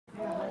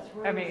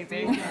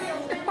Amazing.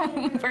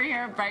 We're here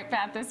at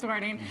BrightPath this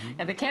morning,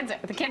 and the kids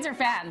are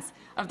fans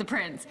of the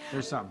prince.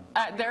 There's some.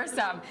 There's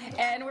some,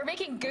 and we're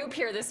making goop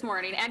here this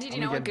morning. Andy, do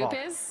you know what goop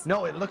is?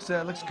 No, it looks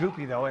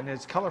goopy though, and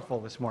it's colorful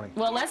this morning.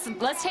 Well,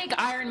 let's take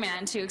Iron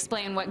Man to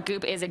explain what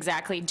goop is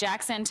exactly.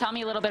 Jackson, tell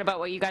me a little bit about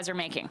what you guys are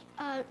making.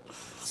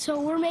 So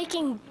we're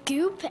making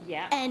goop,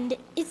 Yeah. and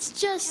it's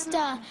just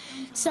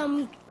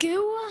some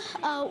goo,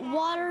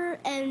 water,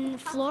 and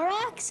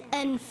Florax,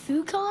 and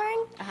food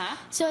coloring.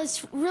 So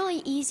it's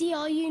really easy.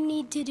 All you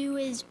need to do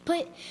is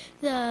put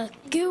the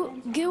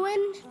goo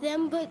in,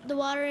 then put the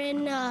water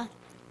in,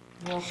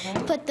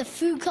 put the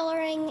food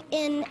coloring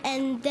in,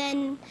 and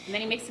then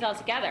you mix it all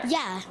together.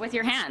 Yeah. With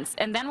your hands.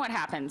 And then what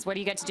happens? What do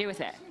you get to do with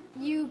it?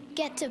 you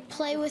get to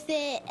play with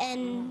it,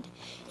 and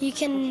you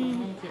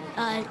can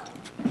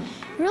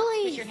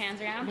really... Put your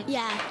hands around?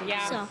 Yeah.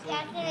 Yeah. So. You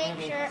have to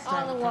make sure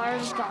all the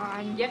water's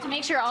gone. You have to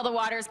make sure all the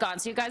water's gone.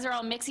 So you guys are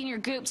all mixing your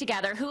goop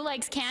together. Who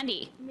likes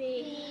candy?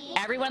 Me.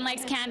 Everyone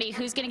likes candy.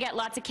 Who's going to get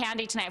lots of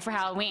candy tonight for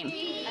Halloween?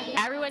 Me.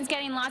 Everyone's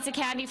getting lots of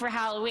candy for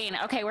Halloween.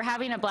 Okay, we're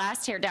having a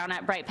blast here down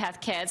at BrightPath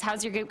Kids.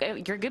 How's your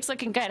goop? Your goop's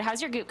looking good.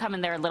 How's your goop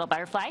coming there, little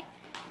butterfly?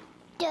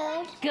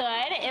 Good.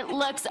 Good. It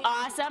looks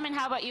awesome. And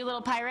how about you,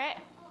 little pirate?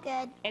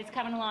 Good. It's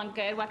coming along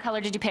good. What color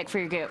did you pick for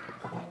your goop?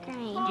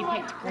 Green. You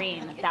picked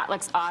green. That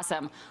looks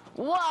awesome.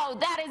 Whoa,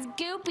 that is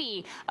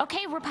goopy.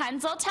 Okay,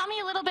 Rapunzel, tell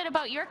me a little bit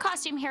about your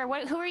costume here.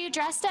 Who are you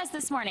dressed as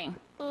this morning?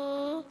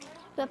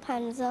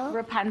 Rapunzel.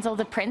 Rapunzel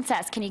the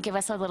princess. Can you give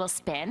us a little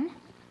spin?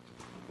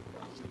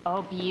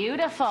 Oh,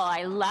 beautiful.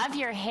 I love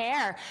your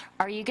hair.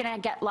 Are you going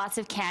to get lots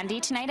of candy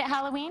tonight at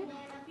Halloween?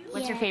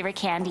 What's your favorite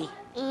candy?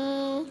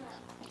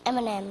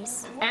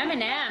 M&M's.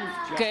 M&M's.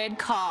 Good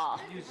call.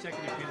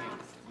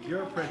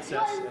 You're a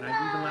princess, and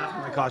I even laughed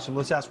at my costume.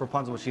 Let's ask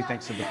Rapunzel what she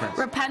thinks of the prince.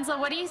 Rapunzel,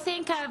 what do you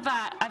think of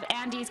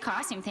Andy's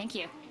costume? Thank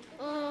you.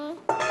 Good.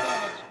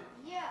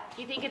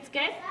 You think it's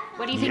good?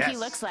 What do you think he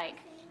looks like?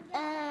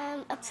 A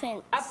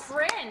prince. A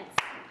prince.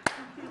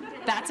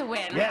 That's a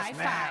win. Yes, High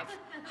ma'am. five.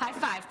 High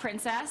five,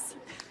 princess.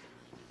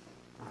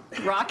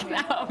 Rocking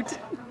out.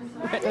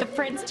 The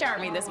Prince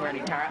Charming this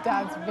morning, Tara.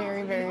 That's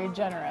very, very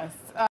generous.